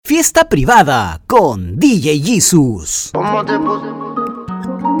Fiesta Privada con DJ Yisus. ¿Cómo te puse?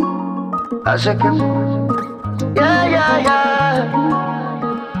 Hace que... Yeah.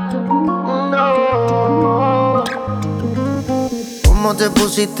 No. ¿Cómo te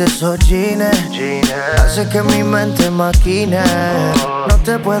pusiste esos jeans? Hace que mi mente maquine. No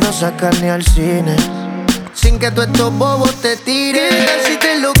te puedo sacar ni al cine sin que tú estos bobos te tires. ¿Qué tal si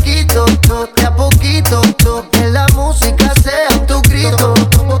te lo quito? De a poquito, que la música sea tu grito.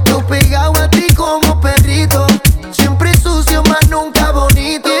 Tú pegado a ti como perrito, siempre sucio, más nunca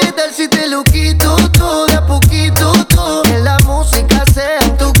bonito. ¿Qué tal si te lo quito? De a poquito, que la música sea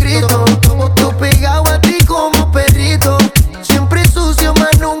tu grito. Tú pegado a ti como perrito, siempre sucio,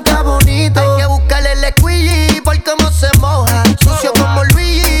 más nunca bonito. Hay que buscarle el squeegee por cómo se moja. Sucio como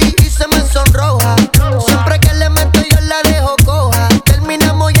Luigi y se me sonroja. Siempre que le meto yo la dejo coja.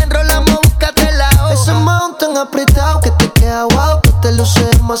 Terminamos y enrolamos, búscate la hoja. Ese mount tan apretado que te queda guau, que te luce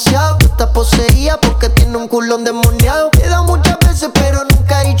demasiado. Tú estás poseída porque tiene un culón demoniado. Te he dado muchas veces pero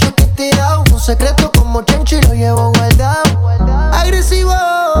nunca he dicho que te he dado. Un secreto como Chencho y lo llevo guardado. Agresivo,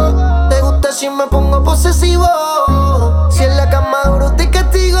 te gusta si me pongo posesivo. Si en la cama duro te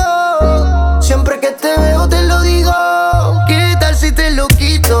castigo. Siempre que te veo te lo digo. ¿Qué tal si te lo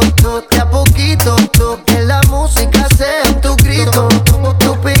quito? De a poquito, que la música sea tu grito.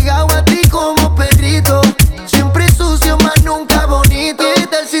 Tú pegado a ti como perrito, siempre sucio, más nunca bonito. ¿Qué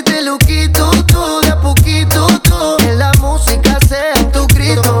tal si te lo quito? De a poquito, que la música sea tu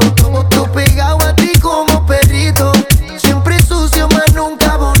grito. Tú pegado a ti como perrito, siempre sucio, más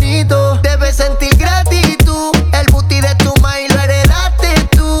nunca bonito. Debes sentir gratitud, el booty de tu maíz lo heredaste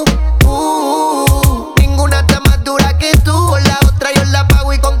tú. Ninguna está más dura que tú. Con la otra yo la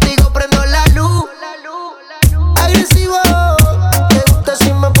pago y contigo prendo la luz. Agresivo, te gusta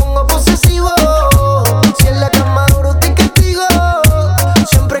si me pongo posesivo. Si en la cama duro te castigo.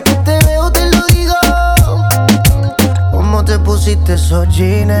 Siempre que te veo te lo digo. ¿Cómo te pusiste esos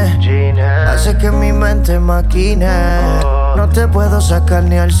jeans? Hace que mi mente maquine. No te puedo sacar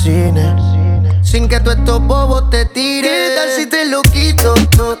ni al cine sin que tú estos bobos te tires. ¿Qué tal si te lo quito?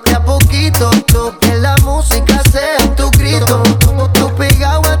 De a poquito, que la música sea tu grito. Tú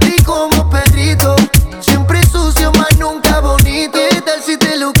pegado a ti como perrito, siempre sucio, más nunca bonito. ¿Qué tal si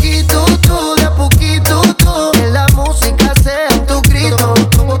te lo quito? De a poquito, que la música sea tu grito.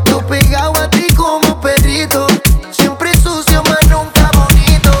 Tú pegado a ti como perrito, siempre sucio, más nunca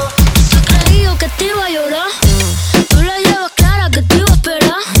bonito. Creído que te iba a llorar, tú la llevas clara que te iba a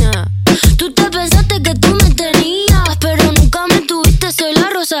esperar. Tú te pensaste que tú me tenías, pero nunca me tuviste, soy la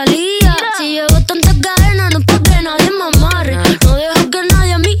Rosalía. Si llevo tantas cadenas no es pa' que nadie me amarre. No dejo que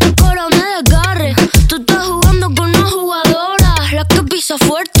nadie a mí ahora me desgarre. Tú estás jugando con una jugadora, la que pisa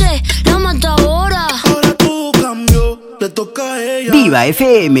fuerte, la matadora. Ahora todo cambió, le toca a ella. Viva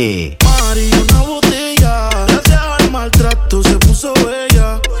FM. Mari, una botella, gracias al maltrato se puso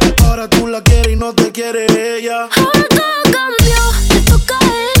bella. Ahora tú la quieres y no te quiere ella. Ahora todo cambió, le toca a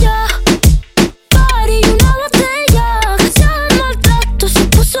ella. Party, una botella, gracias al maltrato se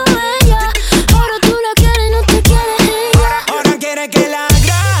puso bella. Ahora tú la quieres y no te quiere ella. Ahora quiere que la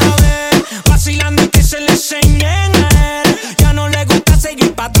grabe, vacilando y que se le enseñen a él. Ya no le gusta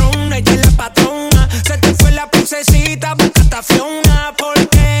seguir patrón, ella es la patrona. Se te fue la princesita, busca a Fiona.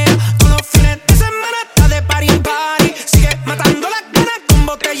 Porque todos los fines de semana está de party en party. Sigue matando las ganas con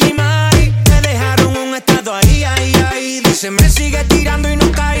botella y mari. Te dejaron un estado ahí. Dice me sigue tirando y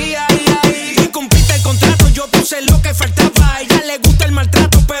no caía ahí. Y cumpliste el contrato, yo puse lo que faltaba. A ella le gusta el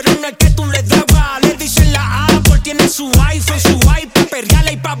maltrato, pero no es que tú le dabas. Le dicen la Apple, tiene su iPhone, su iPad,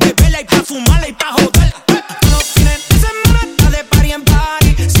 perreala y pa' beberla y pa' fumarla y pa' joder. Los fines de semana está de party en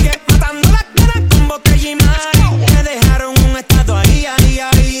party. Sigue matando las ganas con botella y mari. Me dejaron un estado ahí.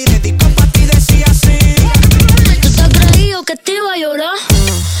 Dedicó pa' ti, decía así. Tú te has creído que te iba a llorar,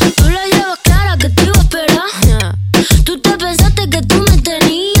 tú la llevas clara que te iba a esperar. Tú te pensaste que tú me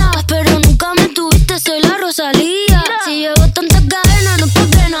tenías, pero nunca me tuviste, soy la Rosalía. Si llevo tantas cadenas no es pa'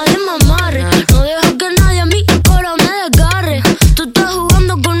 que nadie me amarre. No dejo que nadie a mí ahora me desgarre. Tú estás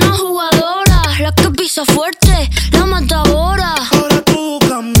jugando con una jugadora, la que pisa fuerte, la matadora. Ahora todo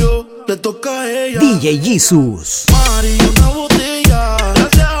cambió, le toca a ella. DJ Yisus. Mari, una botella,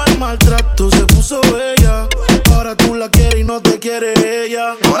 gracias al maltrato se puso bella. Ahora tú la quieres y no te quiere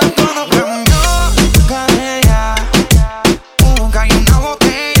ella. Ahora todo cambió, le toca a ella. Y una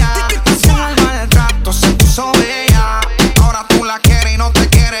botella, gracias al maltrato se puso bella. Ahora tú la quieres y no te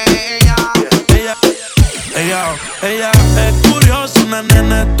quiere ella. Ella es curiosa, una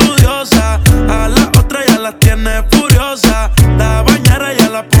nena estudiosa. A la otra ya la tiene furiosa. La bañera ya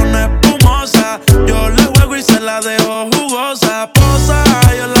la pone espumosa. Yo le juego y se la dejo jugosa. Posa,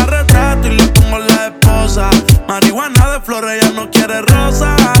 yo la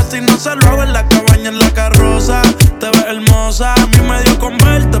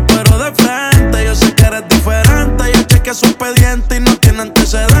tiene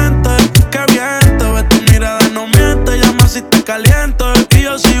antecedentes. Qué bien, te ves, tu mirada no miente. Llama si te caliento y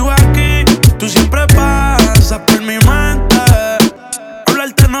yo sigo aquí. Tú siempre pasas por mi mente.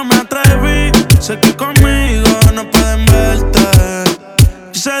 Hablarte no me atreví. Sé que conmigo no pueden verte.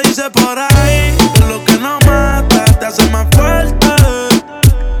 Y se dice por ahí que lo que no mata te hace más fuerte.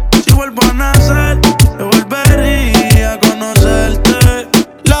 Si vuelvo a nacer, yo volvería a conocerte.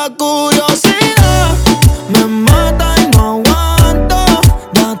 La curiosidad me mata y no aguanto.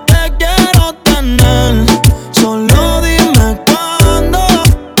 Ya te quiero tener, solo dime cuándo.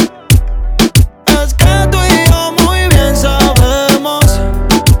 Es que tú y yo muy bien sabemos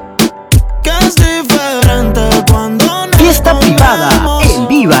que es diferente cuando nos Fiesta privada en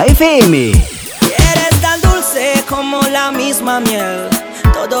Viva FM. Eres tan dulce como la misma miel.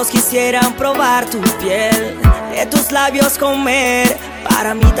 Todos quisieran probar tu piel, de tus labios comer.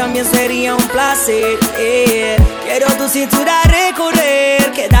 Para mí también sería un placer. Quiero tu cintura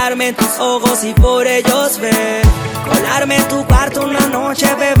recorrer, quedarme en tus ojos y por ellos ver. Colarme en tu cuarto una noche,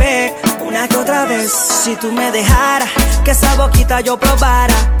 bebé, una que otra vez. Si tú me dejaras que esa boquita yo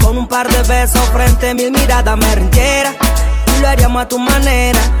probara, con un par de besos frente a mil miradas me rindiera. Y lo haríamos a tu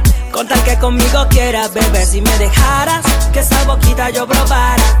manera, con tal que conmigo quieras, bebé. Si me dejaras que esa boquita yo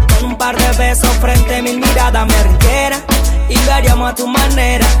probara, con un par de besos frente a mil miradas me rindiera. Y lo haríamos a tu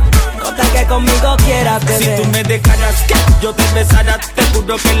manera, con tal que conmigo quieras, bebé. Si tú me dejaras que yo te besara, te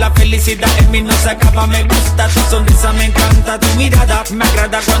juro que la felicidad en mí no se acaba. Me gusta tu sonrisa, me encanta tu mirada. Me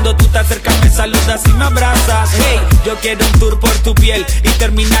agrada cuando tú te acercas, me saludas y me abrazas. Hey, yo quiero un tour por tu piel y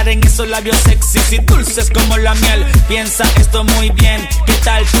terminar en esos labios sexys y dulces como la miel. Piensa esto muy bien, ¿qué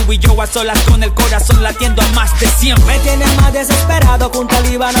tal tú y yo a solas con el corazón latiendo a más de 100? Me tienes más desesperado que un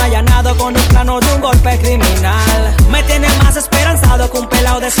talibán allanado con un plano de un golpe criminal. Me tienes más esperanzado que un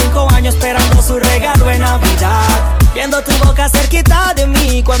pelado de 5 años esperando su regalo en Navidad. Viendo tu boca cerquita de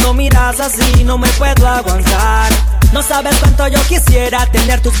mí, cuando miras así no me puedo aguantar. No sabes cuánto yo quisiera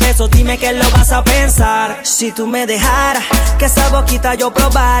tener tus besos, dime que lo vas a pensar. Si tú me dejaras que esa boquita yo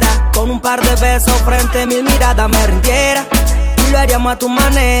probara, con un par de besos frente a mil miradas me rindiera. Y lo haríamos a tu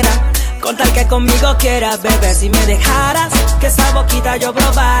manera, con tal que conmigo quieras, bebé. Si me dejaras que esa boquita yo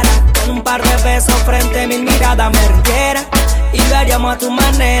probara, con un par de besos frente a mil miradas me rindiera. Y lo haríamos a tu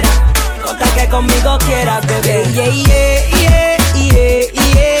manera, con tal que conmigo quieras, bebé. Yeah, yeah, yeah, yeah,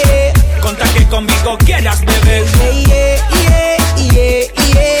 yeah. Con tal que conmigo quieras, bebé. Yeah, yeah, yeah,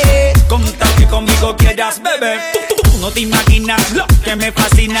 yeah. Con tal que conmigo quieras, bebé. Tú no te imaginas lo que me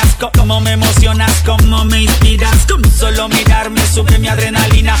fascinas, cómo me emocionas, cómo me inspiras. Con solo mirarme sube mi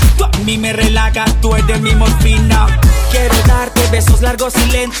adrenalina. Tú a mí me relajas, tú eres mi morfina. Quiero darte besos largos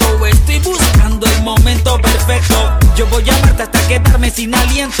y lentos. Estoy buscando el momento perfecto. Yo voy a amarte hasta quedarme sin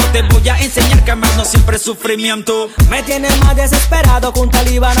aliento. Te voy a enseñar que amar no siempre es sufrimiento. Me tienes más desesperado que un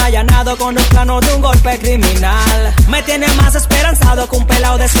talibán allanado con un plano de un golpe criminal. Me tienes más esperanzado que un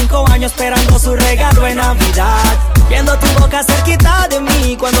pelado de 5 años esperando su regalo en Navidad. Viendo tu boca cerquita de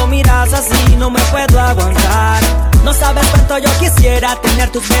mí, cuando miras así no me puedo aguantar. No sabes cuánto yo quisiera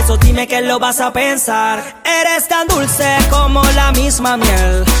tener tus besos, dime que lo vas a pensar. Eres tan dulce como la misma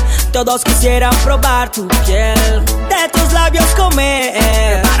miel. Todos quisieran probar tu piel, de tus labios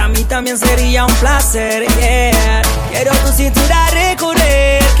comer. Para mí también sería un placer, yeah. Quiero tu cintura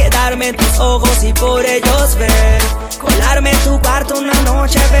recorrer, quedarme en tus ojos y por ellos ver. Colarme en tu cuarto una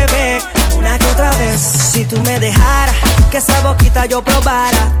noche, bebé, una que otra vez. Si tú me dejaras que esa boquita yo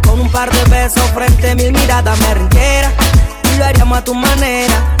probara, con un par de besos frente a mil miradas me rindiera. Y lo haríamos a tu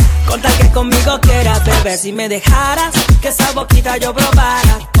manera, con tal que conmigo quieras, bebé. Si me dejaras que esa boquita yo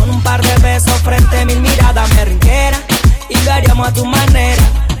probara, con un par de besos frente a mil miradas me rindiera. Y lo haríamos a tu manera,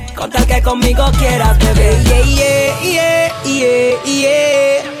 con tal que conmigo quieras, bebé. Yeah, yeah, yeah, yeah,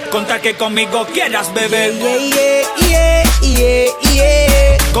 yeah. Con tal que conmigo quieras, bebé. Yeah, yeah, yeah, yeah,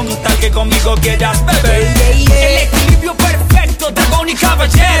 yeah. Con tal que conmigo quieras, bebé. Yeah, yeah. El equilibrio perfecto, dragón y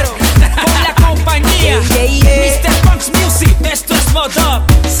caballero. Con la compañía Yeah, yeah, yeah. Mr. Punks Music. Esto es Mod Up.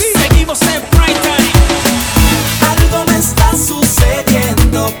 Seguimos en Prime Time. Algo me está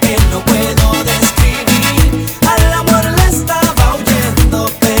sucediendo que no puedo describir. Al amor le estaba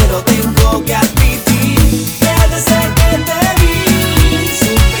huyendo, pero tengo que admitir que desde que te vi,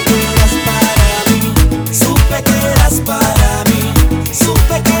 supe que eras para mí, supe que eras para mí,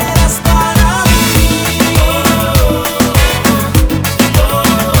 supe que eras para mí.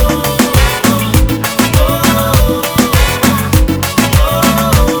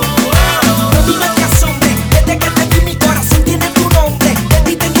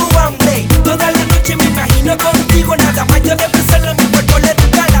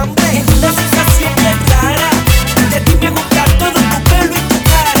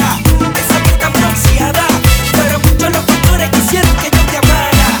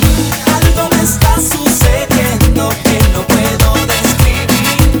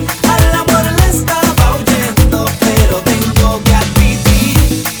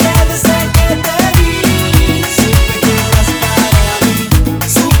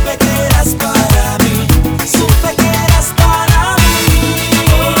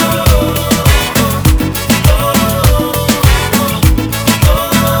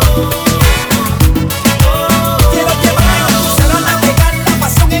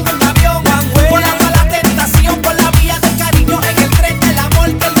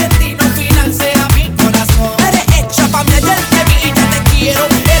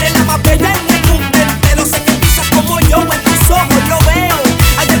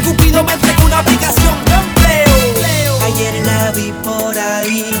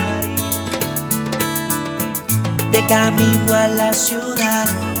 ciudad.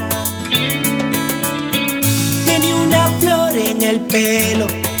 Tiene una flor en el pelo,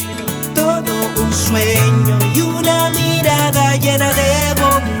 todo un sueño y una mirada llena de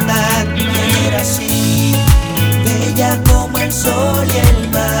bondad. Era así, bella como el sol y el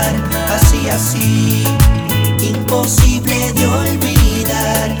mar, así, así, imposible de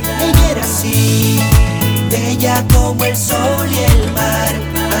olvidar. Ella era así, bella como el sol y el mar,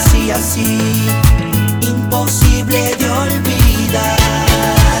 así, así, imposible de olvidar.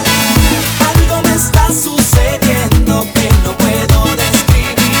 Algo me está sucediendo que no puedo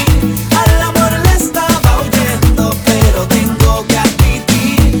describir. Al amor le estaba huyendo, pero tengo que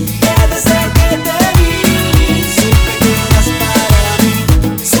admitir que desde que te vi supe que eras para mí,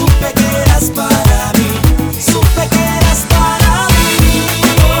 supe que eras para mí, supe que eras para mí.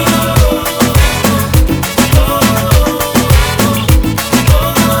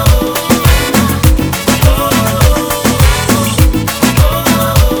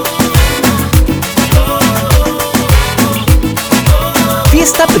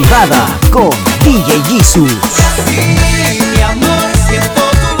 Fiesta privada con DJ Yisus. Sí, mi amor, siento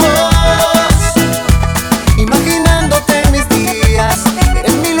tu voz, imaginándote en mis días,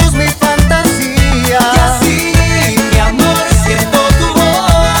 eres mi luz, mi fantasía. Y así, mi amor, siento tu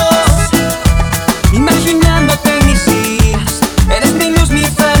voz, Imaginándote en mis días, eres mi luz, mi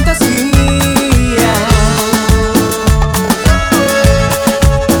fantasía.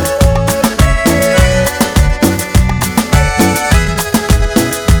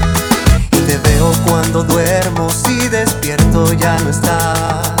 te veo cuando duermo, si despierto ya no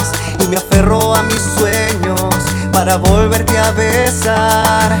estás, y me aferro a mis sueños para volverte a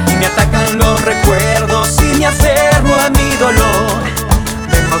besar. Y me atacan los recuerdos y me aferro a mi dolor,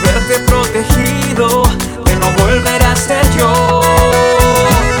 de no haberte protegido, de no volver a ser yo.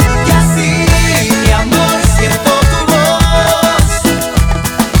 Y así, mi amor, siento tu voz,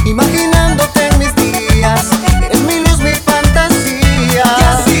 imaginándote en mis días, eres mi luz, mi fantasía. Y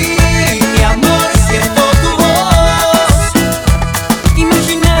así, mi amor, siento tu voz,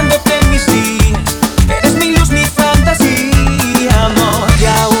 Imaginándote en mis días, eres mi luz, mi fantasía, amor. y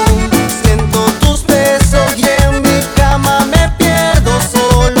aún siento tus besos y en mi cama me pierdo,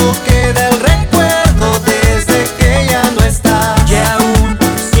 solo queda el recuerdo desde que ya no estás. Y aún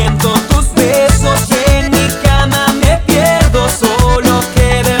siento tus besos y en mi cama me pierdo, solo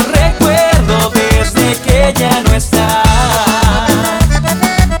queda el recuerdo desde que ya no estás.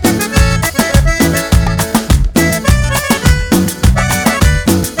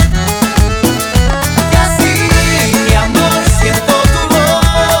 Y así, mi amor, siento tu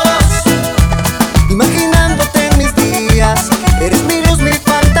voz, imaginándote en mis días, eres mi luz, mi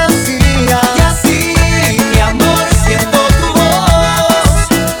fantasía. Y así, mi amor, siento tu voz,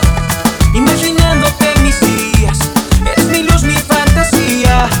 Imaginándote en mis días, eres mi luz, mi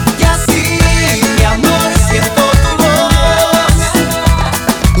fantasía. y así, mi amor, siento tu voz,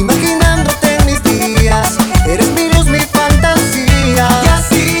 imaginándote en mis días, eres mi luz, mi fantasía. Y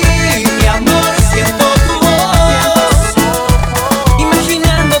así, mi amor, siento tu voz,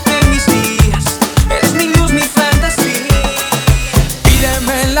 Imaginándote en mis días, eres mi luz, mi fantasía.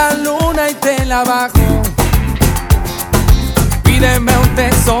 Pídeme la luna y te la bajo. Pídeme un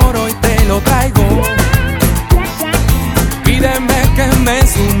tesoro y te lo traigo. Pídeme que me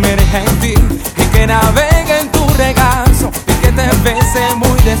sumerja en ti y que navegue en tu regazo y que te bese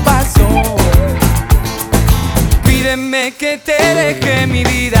muy despacio. Pídeme que te deje mi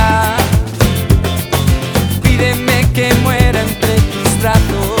vida. Pídeme que muera entre tus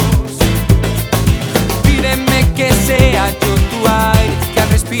brazos. Pídeme que sea yo tu aire, que al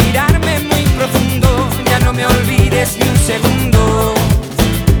respirarme muy profundo ya no me olvides ni un segundo.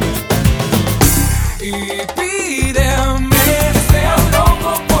 Y pídeme que sea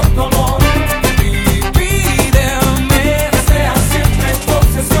loco por tu amor. Y pídeme que sea siempre tu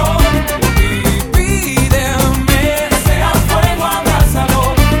obsesión. Y pídeme que sea fuego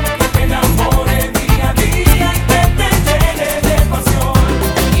abrasador, que te enamore día a día y que te llene de pasión.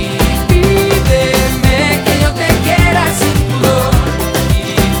 Y pídeme que yo te quiera sin pudor.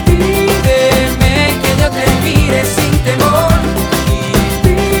 Y pídeme que yo te mire sin temor. Y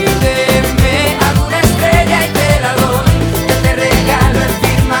pídeme alguna estrella y te la doy. Yo te regalo el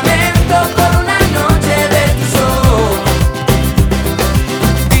firmamento por una noche de tu sol.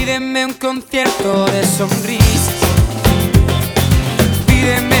 Pídeme un concierto de sonrisas.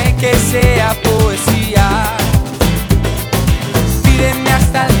 Pídeme que sea poesía. Pídeme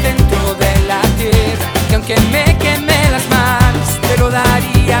hasta el centro de la tierra, que aunque me queme las manos, te lo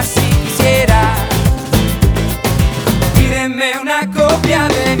daría si quisiera. Pídeme una copia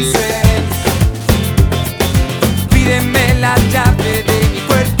de mi sueño. Pídeme la llave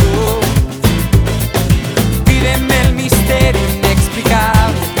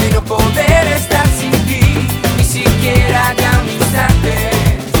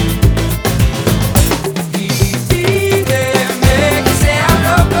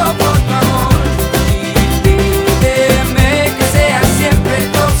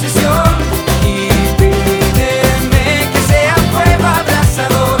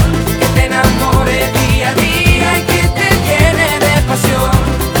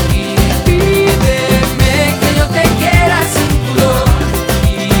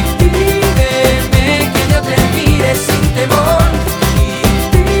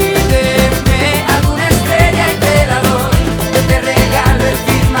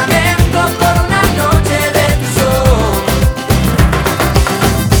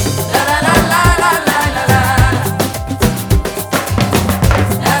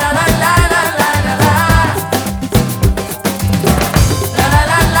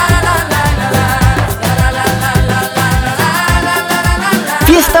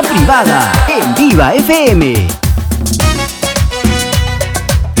La Privada en Viva FM.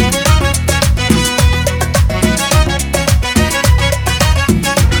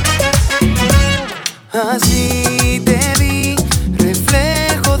 Así te vi,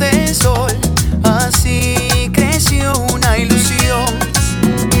 reflejo del sol, así creció una ilusión.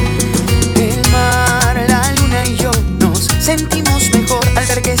 El mar, la luna y yo nos sentimos mejor al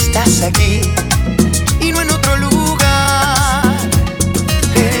ver que estás aquí y no en otro lugar.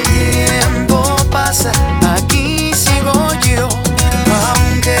 El tiempo pasa, aquí sigo yo,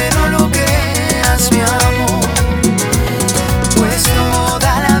 aunque no lo creas, mi amor, pues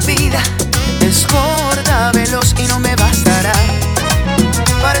toda la vida es corta, veloz y no me bastará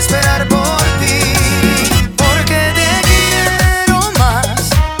para esperar por ti, porque te quiero más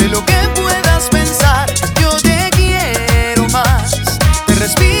de lo que puedas pensar. Yo te quiero más, te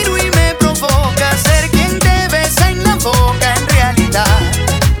respiro y me provoca ser quien te besa en la boca. En realidad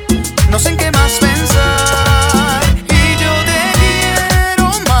no sé en qué más pensar, y yo te quiero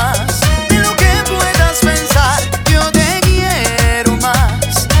más de lo que puedas pensar. Yo te quiero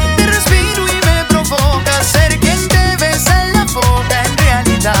más, te respiro y me provoca ser quien te besa en la boca. En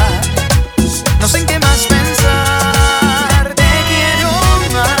realidad no sé en qué más pensar, te quiero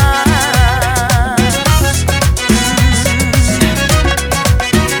más.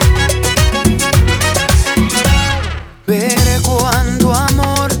 Ver cuánto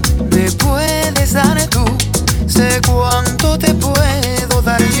amor me puedes dar tú, sé cuánto te puedo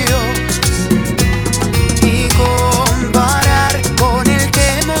dar yo, y comparar con el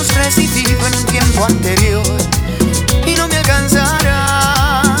que hemos recibido en un tiempo anterior, y no me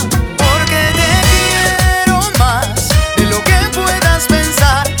alcanzará, porque te quiero más de lo que puedas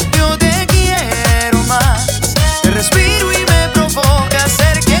pensar. Yo te quiero más, te respiro y me provoca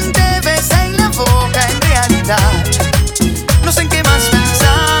ser quien te besa en la boca. En realidad no sé en qué más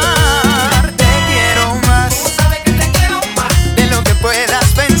pensar, te quiero más. Tú sabes que te quiero más de lo que puedas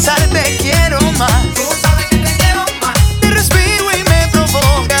pensar, te quiero más. Tú sabes que te quiero más, te respiro y me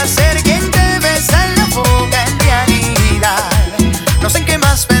provoca ser quien te besa en la boca. En realidad no sé en qué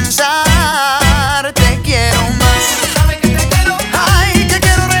más pensar, te quiero más. Tú sabes que te quiero más, ay, que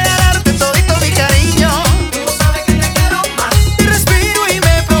quiero regalarte todito mi cariño. Tú sabes que te quiero más, te respiro y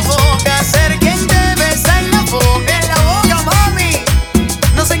me provoca ser quien te besa en la boca. En la boca, mami,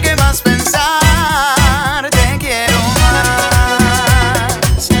 no sé en qué más pensar, te quiero más.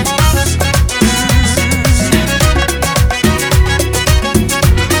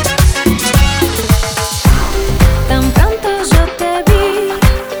 Tan pronto yo te vi,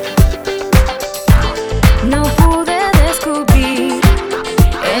 no pude descubrir.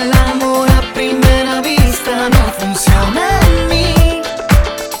 El amor a primera vista no funciona en mí.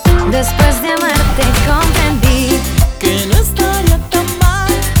 Después de amarte comprendí Que no estaría tan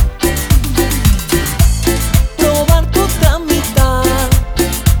mal probar tu otra mitad.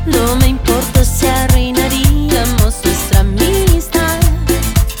 no me importa si arruinaríamos nuestra amistad.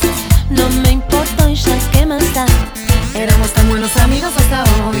 No me importa y ya que más da. Éramos tan buenos amigos hasta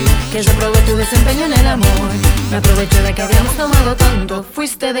hoy que yo probé tu desempeño en el amor. Me aproveché de que habíamos tomado tanto,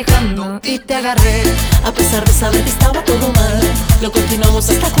 fuiste dejando y te agarré. A pesar de saber que estaba todo mal, lo continuamos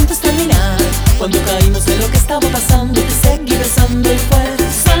hasta juntos terminar. Cuando caímos en lo que estaba pasando, te seguí besando y fue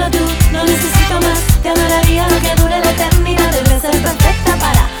Solo tú, no necesito más. Te adoraría lo que dure la eternidad. Debes ser perfecta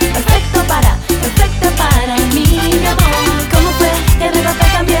para mí, mi amor. ¿Cómo fue que de golpe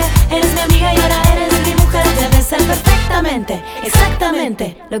cambié? Eres mi amiga y ahora eres mi mujer. Debes ser perfectamente,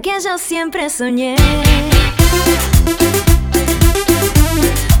 exactamente lo que yo siempre soñé.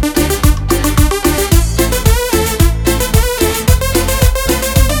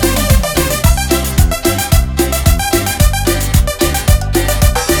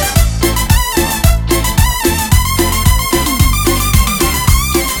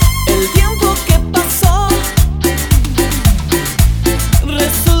 el tiempo que pasó.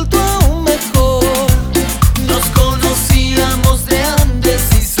 Resultó aún mejor. Nos conocíamos de antes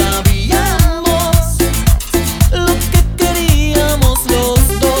y sabíamos lo que queríamos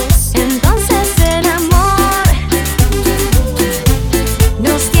los dos. Entonces el amor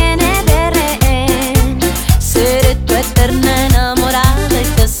nos tiene de rehén. Seré tu eterna enamorada y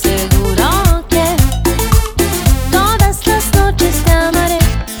te aseguro que todas las noches te amaré.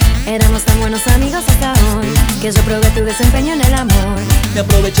 Éramos tan buenos amigos hasta hoy que yo probé tu desempeño en el amor. Me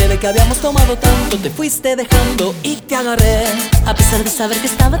aproveché de que habíamos tomado tanto, te fuiste dejando y te agarré. A pesar de saber que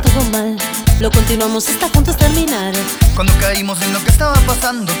estaba todo mal, lo continuamos hasta juntos terminar. Cuando caímos en lo que estaba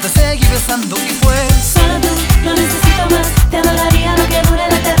pasando, te seguí besando y fue Solo tú, no necesito más. Te adoraría lo que dure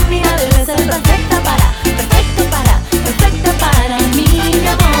la eternidad. Debes ser perfecta para mí, mi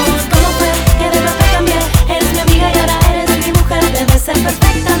amor.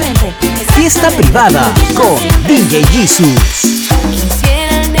 Fiesta Privada con DJ Yisus.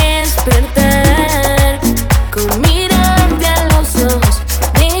 Quisiera despertar con mirarte a los ojos,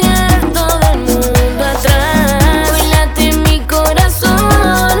 dejar todo el mundo atrás. Hoy late mi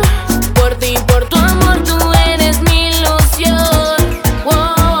corazón, por ti, por tu amor, tú eres mi ilusión.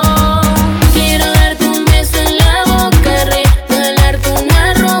 Wow. Quiero darte un beso en la boca, regalarte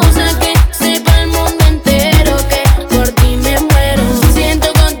una rosa que sepa el mundo entero que por ti me muero.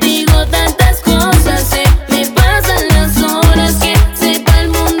 Siento contigo tantas cosas, se me pasan las horas, que sepa el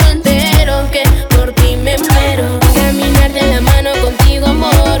mundo entero que por ti me muero. Caminar de la mano contigo,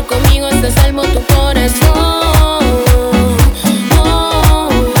 amor, conmigo está salvo tu corazón.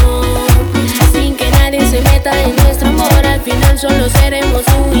 Sin que nadie se meta en nuestro amor, al final solo seremos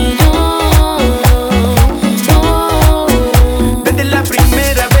tú y yo. Desde la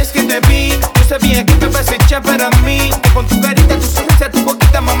primera vez que te vi, yo sabía que estabas hecha para mí. Que con tu carita, tu sonrisa, tu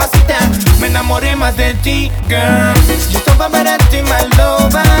boquita, mamacita, me enamoré más de ti, girl. Yo estaba para ti, my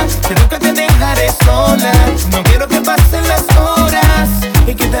lover, que nunca te dejaré sola. No quiero que pasen las horas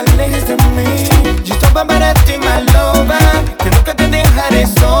y que te alejes de mí. Yo estaba para ti, my lover, que nunca te dejaré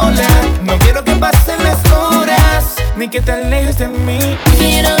sola. No quiero que pasen las horas ni que te alejes de mí.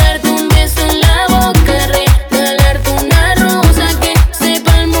 Quiero darte un beso en la boca, regalarte una rosa que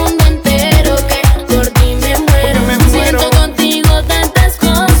sepa el mundo entero que por ti me muero. Siento contigo tantas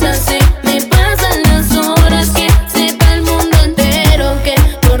cosas, se me pasan las horas, que sepa el mundo entero que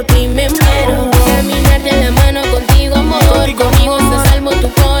por ti me muero. Caminar de la mano contigo, amor, conmigo está salvo tu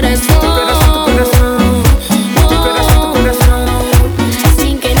corazón.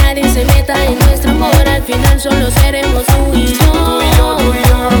 Sin que nadie se meta en nuestro amor, al final solo seremos tú y yo.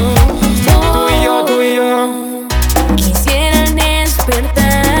 Quisiera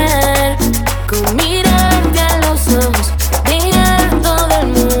despertar con mirarte a los ojos, dejar todo el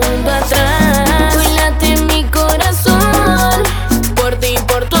mundo atrás. Hoy late mi corazón, por ti,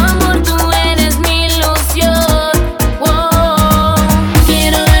 por tu amor, tú eres mi ilusión. Wow.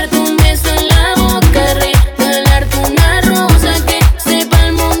 Quiero darte un beso en la boca, regalarte una rosa que sepa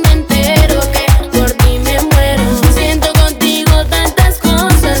el mundo entero que por ti me muero. Siento contigo tantas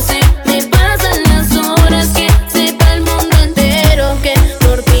cosas, se me pasan las horas, que sepa el mundo entero que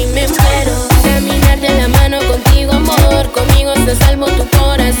por ti me muero. Caminar de la mano contigo, amor, conmigo está salvo tu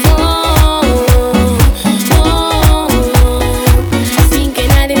corazón. Sin que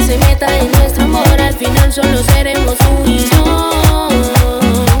nadie se meta en nuestro amor, al final solo seremos tú y yo.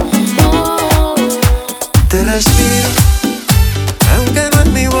 Te respiro, aunque no es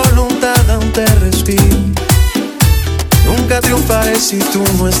mi voluntad, aún te respiro. Nunca triunfaré si tú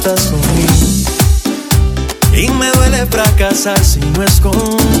no estás conmigo, y me duele fracasar si no es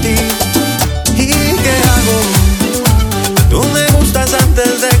contigo. ¿Y qué hago? Tú me gustas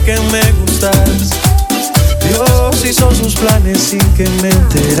antes de que me gustas. Dios hizo sus planes sin que me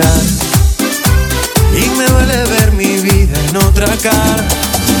enterara, y me duele ver mi vida en otra cara.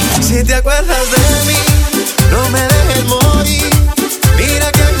 Si te acuerdas de mí, no me dejes morir.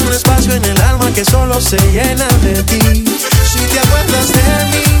 Mira que hay un espacio en el alma que solo se llena de ti. Si te acuerdas de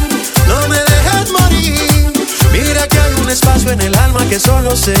mí, no me dejes morir. Mira que hay un espacio en el alma que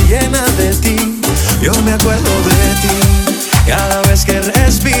solo se llena de ti. Yo me acuerdo de ti cada vez que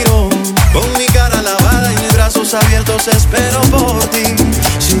respiro, con mi cara lavada y mis brazos abiertos espero por ti.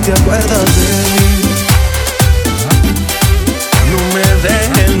 Si te acuerdas de mí, no me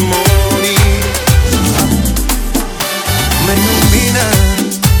dejes morir. Me ilumina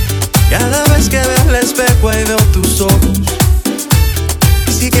cada vez que veo el espejo y veo tus ojos.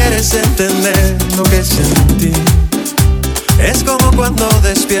 Si quieres entender lo que sentí, es como cuando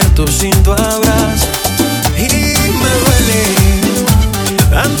despierto sin tu abrazo. Y me duele,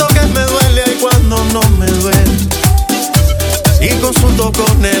 tanto que me duele y cuando no me duele. Y consulto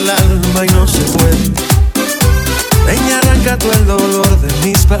con el alma y no se puede. Ven y arranca tú el dolor de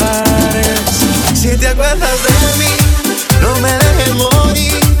mis pares. Si te acuerdas de mí, no me dejes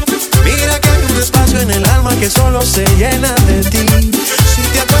morir. Mira que hay un espacio en el alma que solo se llena de ti. Si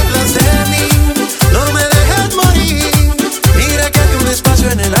te acuerdas de mí, no me dejes morir. Mira que hay un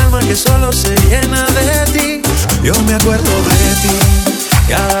espacio en el alma que solo se llena de ti. Yo me acuerdo de ti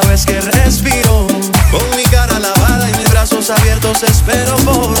cada vez que respiro, con mi cara lavada y mis brazos abiertos espero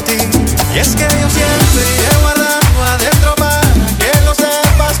por ti. Y es que yo siempre he guardado adentro para que lo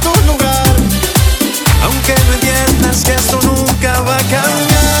sepas tu lugar. Aunque no entiendas que esto nunca va a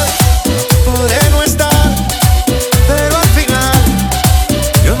cambiar, podré no estar, pero al final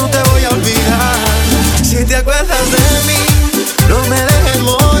yo no te voy a olvidar. Si te acuerdas de mí, no me dejes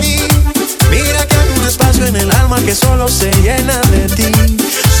morir. Mira que hay un espacio en el alma que solo se llena de ti.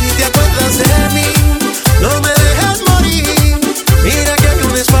 Si te acuerdas de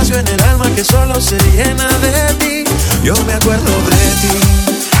se llena de ti. Yo me acuerdo de ti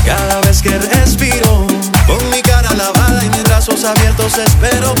cada vez que respiro. Con mi cara lavada y mis brazos abiertos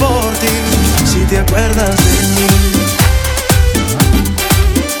espero por ti. Si te acuerdas de mí.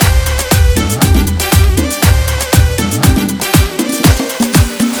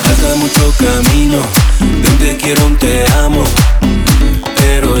 Falta mucho camino, de un te quiero, un te amo,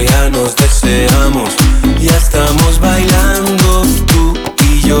 pero ya nos deseamos. Ya estamos bailando tú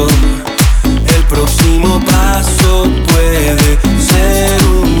y yo. El próximo paso puede ser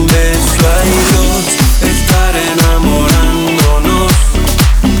un beso. Ay Dios, estar enamorándonos,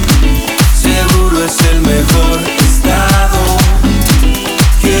 seguro es el mejor estado.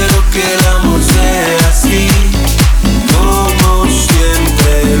 Quiero que el amor sea así, como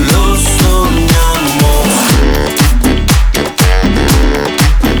siempre lo soñamos.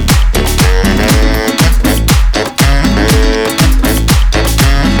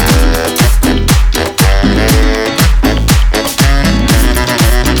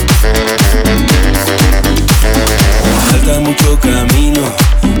 Falta mucho camino,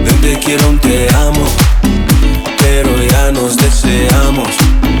 de un te quiero, un te amo, pero ya nos deseamos.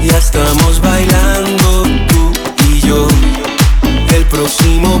 Ya estamos bailando tú y yo. El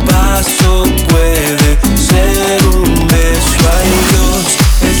próximo paso puede ser un beso. Ay Dios,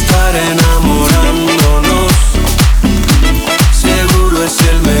 estar enamorándonos, seguro es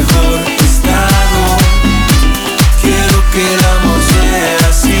el mejor estado. Quiero que el amor sea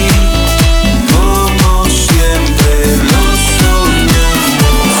así, como siempre lo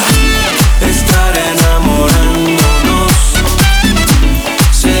soñamos. Estar enamorándonos,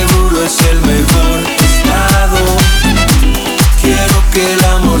 seguro es el mejor estado. Quiero que el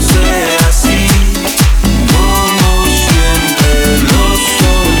amor sea así, como siempre lo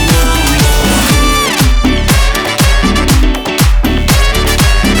soñamos.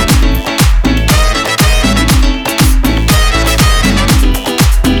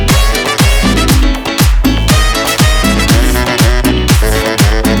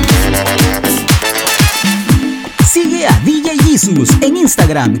 Sigue a DJ Yisus en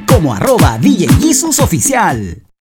Instagram como @DJ Yisus Oficial.